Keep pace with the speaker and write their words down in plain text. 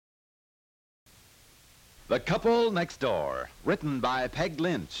The Couple Next Door, written by Peg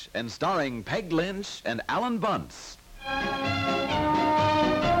Lynch and starring Peg Lynch and Alan Bunce.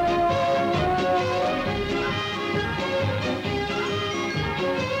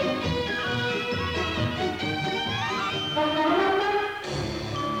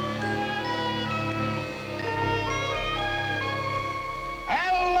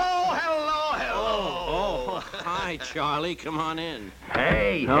 Hi, Charlie. Come on in.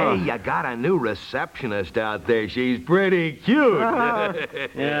 Hey, you got a new receptionist out there. She's pretty cute.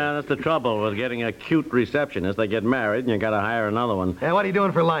 Yeah, that's the trouble with getting a cute receptionist. They get married, and you got to hire another one. Hey, what are you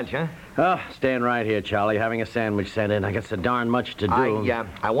doing for lunch, huh? Staying right here, Charlie, having a sandwich sent in. I got so darn much to do.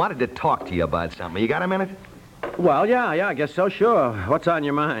 I wanted to talk to you about something. You got a minute? Well, yeah, I guess so, sure. What's on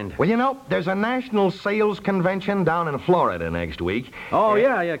your mind? Well, you know, there's a national sales convention down in Florida next week. Oh,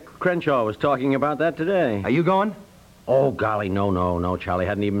 yeah. Crenshaw was talking about that today. Are you going? Oh, golly, no, Charlie.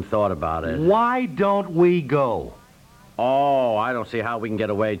 Hadn't even thought about it. Why don't we go? Oh, I don't see how we can get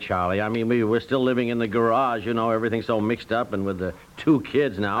away, Charlie. I mean, we're still living in the garage, you know, everything's so mixed up, and with the 2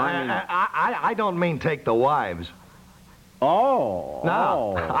 kids now. I don't mean take the wives. Oh.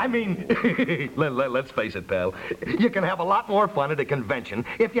 No, I mean, let's face it, pal. You can have a lot more fun at a convention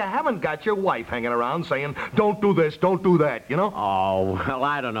if you haven't got your wife hanging around saying, don't do this, don't do that, you know? Oh, well,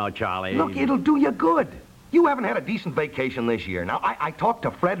 I don't know, Charlie. Look, it'll do you good. You haven't had a decent vacation this year. Now, I talked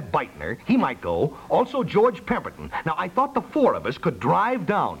to Fred Beitner. He might go. Also, George Pemberton. Now, I thought the 4 of us could drive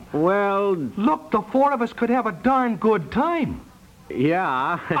down. Well... Look, the 4 of us could have a darn good time.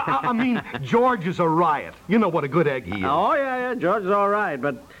 Yeah. I mean, George is a riot. You know what a good egg he is. Oh, yeah, George is all right,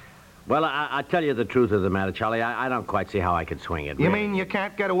 but... Well, I tell you the truth of the matter, Charlie. I don't quite see how I could swing it. You really. mean you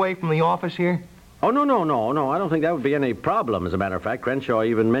can't get away from the office here? Oh, no. I don't think that would be any problem. As a matter of fact, Crenshaw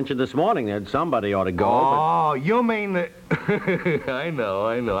even mentioned this morning that somebody ought to go. Oh, you mean that... I know.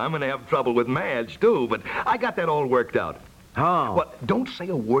 I'm going to have trouble with Madge, too, but I got that all worked out. Oh. Well, don't say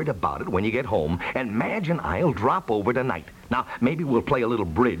a word about it when you get home, and Madge and I'll drop over tonight. Now, maybe we'll play a little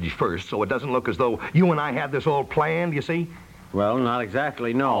bridge first, so it doesn't look as though you and I had this all planned, you see? Well, not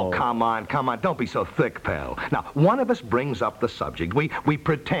exactly, no. Oh, come on. Don't be so thick, pal. Now, one of us brings up the subject. We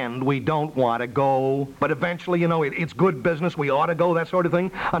pretend we don't want to go, but eventually, you know, it's good business. We ought to go, that sort of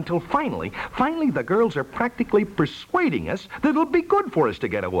thing, until finally, the girls are practically persuading us that it'll be good for us to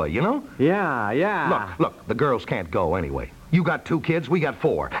get away, you know? Yeah. Look, the girls can't go anyway. You got 2 kids, we got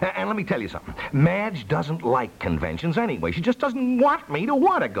 4. And let me tell you something. Madge doesn't like conventions anyway. She just doesn't want me to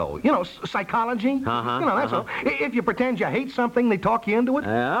want to go. You know, psychology. You know, that's all. If you pretend you hate something, they talk you into it.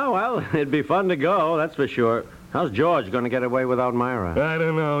 Yeah, well, it'd be fun to go, that's for sure. How's George going to get away without Myra? I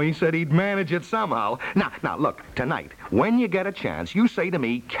don't know. He said he'd manage it somehow. Now, look, tonight, when you get a chance, you say to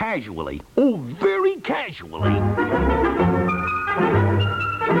me casually, oh, very casually...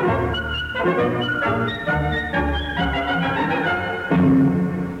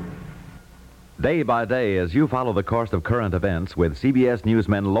 Day by day, as you follow the course of current events with CBS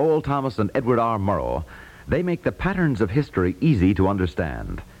newsmen Lowell Thomas and Edward R. Murrow, they make the patterns of history easy to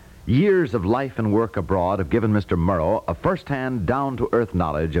understand. Years of life and work abroad have given Mr. Murrow a first-hand, down-to-earth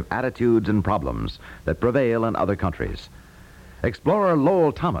knowledge of attitudes and problems that prevail in other countries. Explorer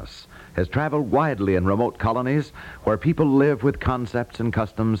Lowell Thomas has traveled widely in remote colonies where people live with concepts and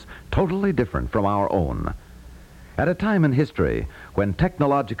customs totally different from our own. At a time in history when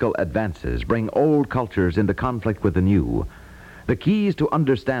technological advances bring old cultures into conflict with the new, the keys to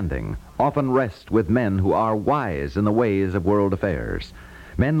understanding often rest with men who are wise in the ways of world affairs,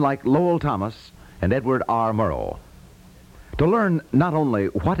 men like Lowell Thomas and Edward R. Murrow. To learn not only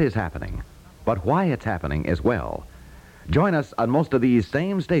what is happening, but why it's happening as well, join us on most of these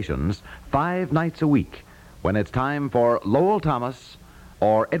same stations 5 nights a week when it's time for Lowell Thomas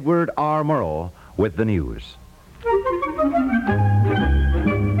or Edward R. Murrow with the news.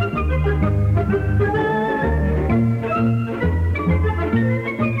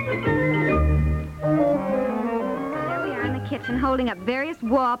 Kitchen holding up various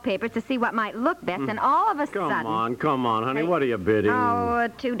wallpapers to see what might look best, and all of a sudden... Come on, honey, what are you bidding? Oh,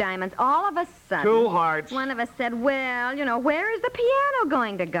 2 diamonds. All of a sudden... 2 hearts. One of us said, well, you know, where is the piano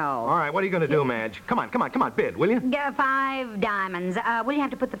going to go? All right, what are you going to do, Madge? Come on, bid, will you? 5 diamonds. Will you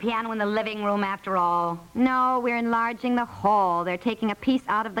have to put the piano in the living room after all? No, we're enlarging the hall. They're taking a piece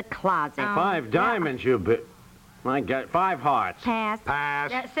out of the closet. 5 diamonds, you bid. My God, 5 hearts. Pass.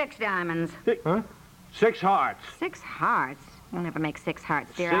 Pass. 6 diamonds. Huh? 6 hearts. 6 hearts? I'll never make 6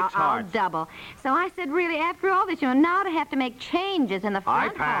 hearts, dear. 6 I'll hearts. double. So I said, really, after all this, now to have to make changes in the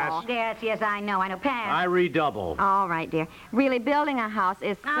front hall. Yes, I know. Pass. I redouble. All right, dear. Really, building a house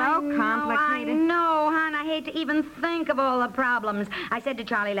is so I complicated. know, hon. I hate to even think of all the problems. I said to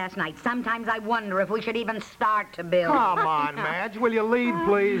Charlie last night, sometimes I wonder if we should even start to build. Come on, Madge. Will you lead,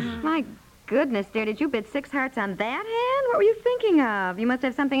 please? My goodness, dear, did you bid 6 hearts on that hand? What were you thinking of? You must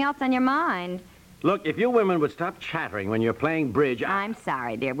have something else on your mind. Look, if you women would stop chattering when you're playing bridge... I'm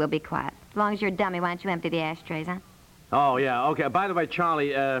sorry, dear. We'll be quiet. As long as you're dummy, why don't you empty the ashtrays, huh? Oh, yeah, okay. By the way,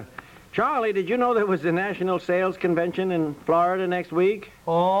 Charlie, Charlie, did you know there was a national sales convention in Florida next week?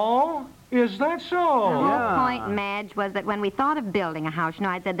 Oh, is that so? The whole Yeah. point, Madge, was that when we thought of building a house,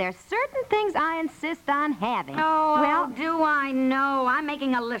 I said there's certain things I insist on having. Oh, well, do I know? I'm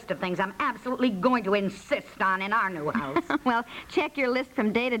making a list of things I'm absolutely going to insist on in our new house. well, check your list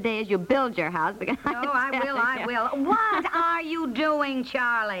from day to day as you build your house. Because I will. What are you doing,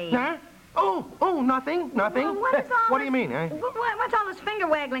 Charlie? Huh? Oh, nothing. Well, What do you mean, eh? What's all this finger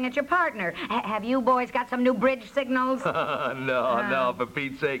waggling at your partner? Have you boys got some new bridge signals? No, for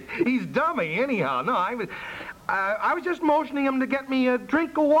Pete's sake. He's dummy, anyhow. No, I was just motioning him to get me a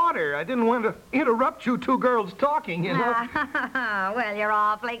drink of water. I didn't want to interrupt you two girls talking, you know. Well, you're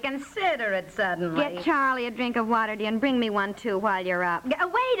awfully considerate suddenly. get Charlie a drink of water, dear, and bring me one, too, while you're up.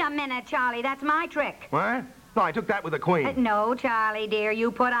 Wait a minute, Charlie. That's my trick. What? No, I took that with the queen. No, Charlie, dear.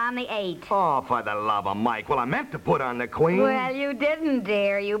 You put on the 8. Oh, for the love of Mike. Well, I meant to put on the queen. Well, you didn't,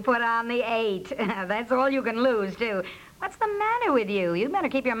 dear. You put on the 8. That's all you can lose, too. What's the matter with you? You better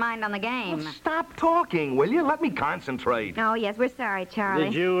keep your mind on the game. Well, stop talking, will you? Let me concentrate. Oh, yes, we're sorry, Charlie.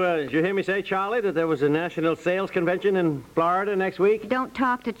 Did you hear me say, Charlie, that there was a national sales convention in Florida next week? Don't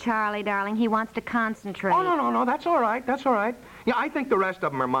talk to Charlie, darling. He wants to concentrate. Oh, no. That's all right. Yeah, I think the rest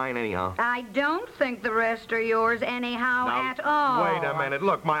of them are mine anyhow. I don't think the rest are yours anyhow Now, at all. wait a minute.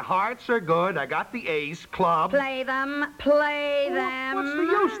 Look, my hearts are good. I got the ace, club. Play them. What's the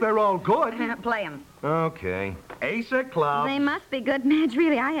use? They're all good. Play them. Okay. Ace of club. They must be good, Madge.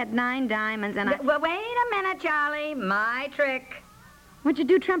 Really, I had 9 diamonds, and I... Well, wait a minute, Charlie. My trick. What'd you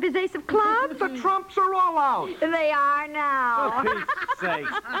do, trump his ace of clubs? The trumps are all out. They are now. For Pete's sake,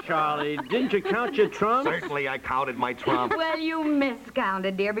 Charlie, didn't you count your trumps? Certainly I counted my trump. Well, you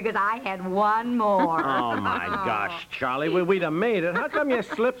miscounted, dear, because I had one more. Oh, my gosh, Charlie, we'd have made it. How come you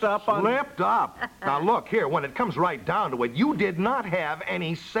slipped up on... Slipped up. Now, look, here, when it comes right down to it, you did not have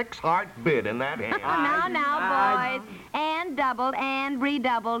any 6-heart bid in that hand. Now, boys. And doubled and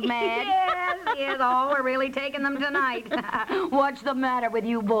redoubled, Madge. Yes. Oh, we're really taking them tonight. What's the matter with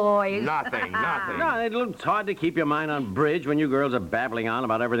you boys? Nothing. No, it's hard to keep your mind on bridge when you girls are babbling on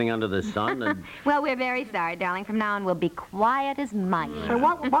about everything under the sun. And... Well, we're very sorry, darling. From now on, we'll be quiet as mice. Say,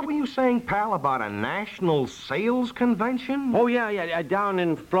 what were you saying, pal, about a national sales convention? Oh, yeah, down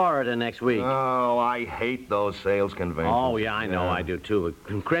in Florida next week. Oh, I hate those sales conventions. Oh, yeah, I know, I do, too.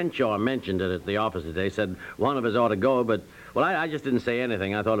 Crenshaw mentioned it at the office today, said one of us ought to go, but, well, I just didn't say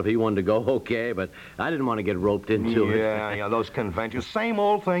anything. I thought if he wanted to go, okay, but I didn't want to get roped into it. Yeah, those conventions. Same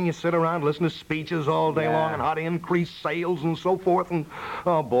old thing. You sit around, listen to speeches all day long and how to increase sales and so forth, and,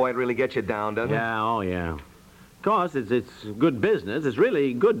 oh, boy, it really gets you down, doesn't it? Yeah, oh, yeah. Of course, it's good business. It's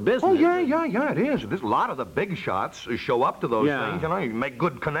really good business. Oh, yeah, it is. There's a lot of the big shots show up to those things, You make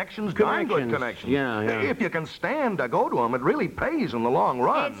good connections, darn good connections. Yeah. If you can stand to go to them, it really pays in the long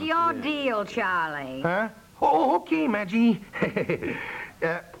run. It's your deal, Charlie. Huh? Oh, okay, Maggie.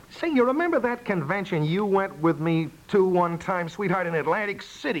 Say, you remember that convention you went with me to one time, sweetheart, in Atlantic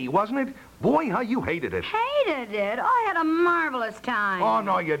City, wasn't it? Boy, how you hated it. Hated it? I had a marvelous time. Oh,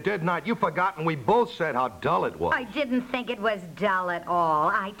 no, you did not. You've forgotten we both said how dull it was. I didn't think it was dull at all.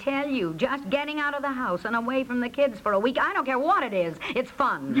 I tell you, just getting out of the house and away from the kids for a week, I don't care what it is. It's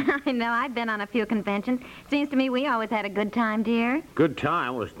fun. I know. I've been on a few conventions. Seems to me we always had a good time, dear. Good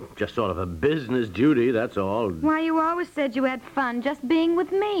time was just sort of a business duty, that's all. Why, you always said you had fun just being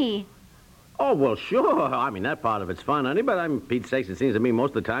with me. Oh, well, sure. I mean, that part of it's fun, honey, but Pete's sakes, it seems to me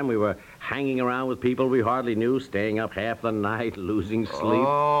most of the time we were hanging around with people we hardly knew, staying up half the night, losing sleep.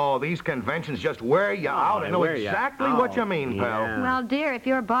 Oh, these conventions just wear you out. I know exactly what you mean, pal. Yeah. Well, dear, if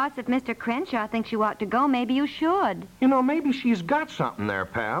your boss, if Mr. Crenshaw thinks you ought to go, maybe you should. Maybe she's got something there,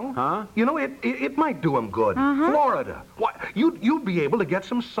 pal. Huh? It might do him good. Florida. What? You'd be able to get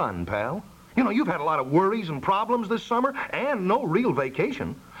some sun, pal. You've had a lot of worries and problems this summer and no real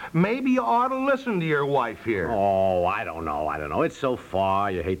vacation. maybe you ought to listen to your wife here. Oh, I don't know. It's so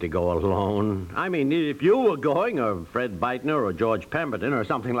far, you hate to go alone. I mean, if you were going, or Fred Beitner, or George Pemberton, or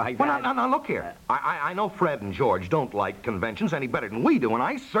something like Well, that. now, look here. I know Fred and George don't like conventions any better than we do, and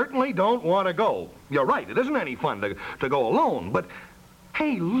I certainly don't want to go. You're right, it isn't any fun to go alone, but,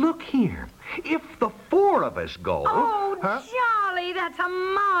 hey, look here. If the four of us go... Oh, Huh? Charlie, that's a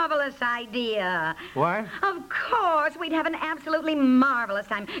marvelous idea. What? Of course, we'd have an absolutely marvelous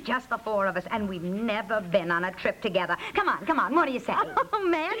time, just the four of us, and we've never been on a trip together. Come on, what do you say? Oh,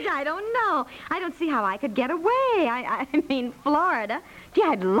 Madge, I don't know. I don't see how I could get away. I mean, Florida. Gee,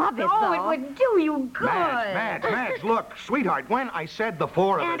 I'd love it, Oh, though. it would do you good. Madge, look, sweetheart, when I said the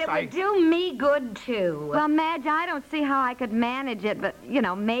four of And us, it would do me good, too. Well, Madge, I don't see how I could manage it, but,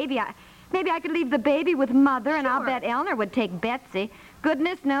 maybe I could leave the baby with Mother, and I'll Sure. bet Eleanor would take Betsy.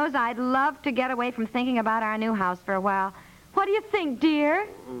 Goodness knows I'd love to get away from thinking about our new house for a while. What do you think, dear?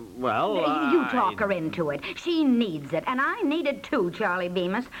 Well, You talk her into it. She needs it, and I need it too, Charlie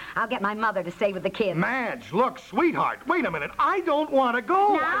Bemis. I'll get my mother to stay with the kids. Madge, look, sweetheart, wait a minute. I don't want to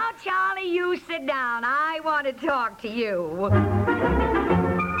go. Now, Charlie, you sit down. I want to talk to you.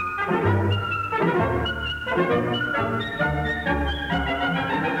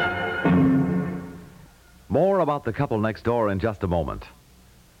 More about the couple next door in just a moment.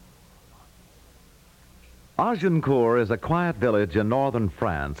 Agincourt is a quiet village in northern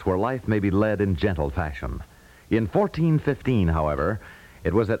France where life may be led in gentle fashion. In 1415, however,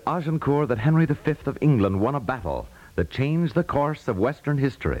 it was at Agincourt that Henry V of England won a battle that changed the course of Western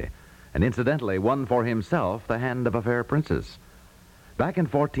history, and incidentally won for himself the hand of a fair princess. Back in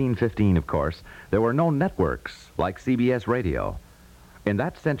 1415, of course, there were no networks like CBS radio. In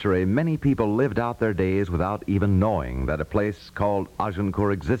that century, many people lived out their days without even knowing that a place called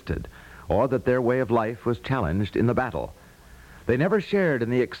Agincourt existed, or that their way of life was challenged in the battle. They never shared in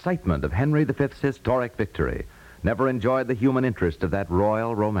the excitement of Henry V's historic victory, never enjoyed the human interest of that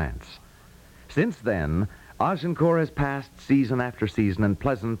royal romance. Since then, Agincourt has passed season after season in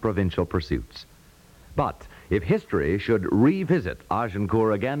pleasant provincial pursuits. But if history should revisit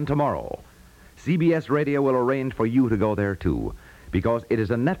Agincourt again tomorrow, CBS Radio will arrange for you to go there too, because it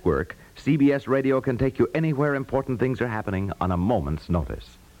is a network. CBS Radio can take you anywhere important things are happening on a moment's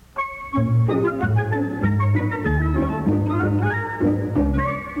notice.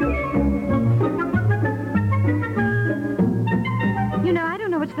 I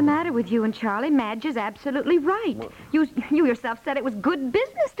don't know what's the matter with you and Charlie. Madge is absolutely right. You yourself said it was good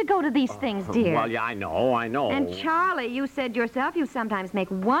business to go to these things, dear. Well, yeah, I know. And Charlie, you said yourself you sometimes make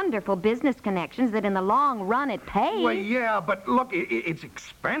wonderful business connections that in the long run it pays. Well, yeah, but look, it's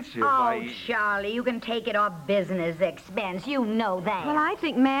expensive. Oh, Charlie, you can take it off business expense. You know that. Well, I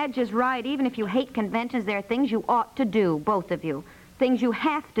think Madge is right. Even if you hate conventions, there are things you ought to do, both of you. Things you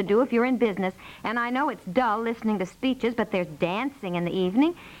have to do if you're in business. And I know it's dull listening to speeches, but there's dancing in the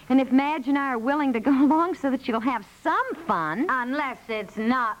evening. And if Madge and I are willing to go along so that you'll have some fun... Unless it's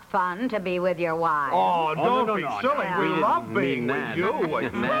not fun to be with your wife. Oh, don't no, be no, silly. no. We We love didn't being mean with that. you.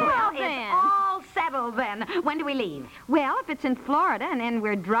 Well, then. it's all settled then. When do we leave? Well, if it's in Florida and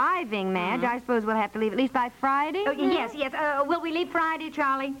we're driving, Madge, I suppose we'll have to leave at least by Friday. Oh, yes. Will we leave Friday,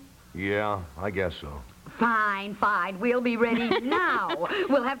 Charlie? Yeah, I guess so. Fine. We'll be ready now.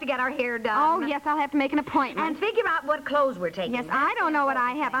 We'll have to get our hair done. Oh, yes, I'll have to make an appointment. And figure out what clothes we're taking. Yes, I don't know what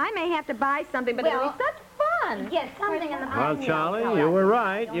I have. I may have to buy something, but it'll Well, be such fun. Yes, something in the... Well, Charlie, you were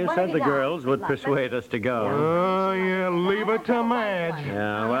right. You said the girls would persuade us to go. Oh, yeah, leave it to Madge.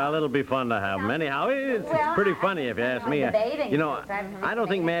 Yeah, well, it'll be fun to have them. Anyhow, it's pretty funny if you ask me. I don't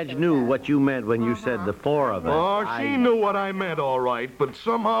think Madge knew what you meant when you said the four of us. Oh, she knew what I meant, all right, but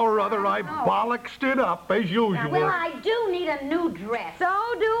somehow or other I bollocksed it up, as usual. Well, I do need a new dress. So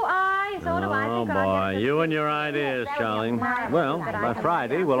do I. Oh, boy, you and your ideas, Charlie. Well, by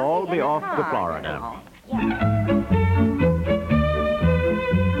Friday, we'll all be off to Florida.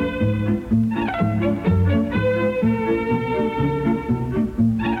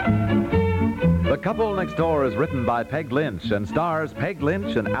 The Couple Next Door is written by Peg Lynch and stars Peg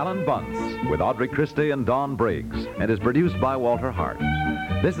Lynch and Alan Bunce with Audrey Christie and Don Briggs and is produced by Walter Hart.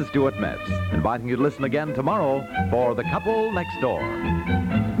 This is Stuart Metz, inviting you to listen again tomorrow for The Couple Next Door.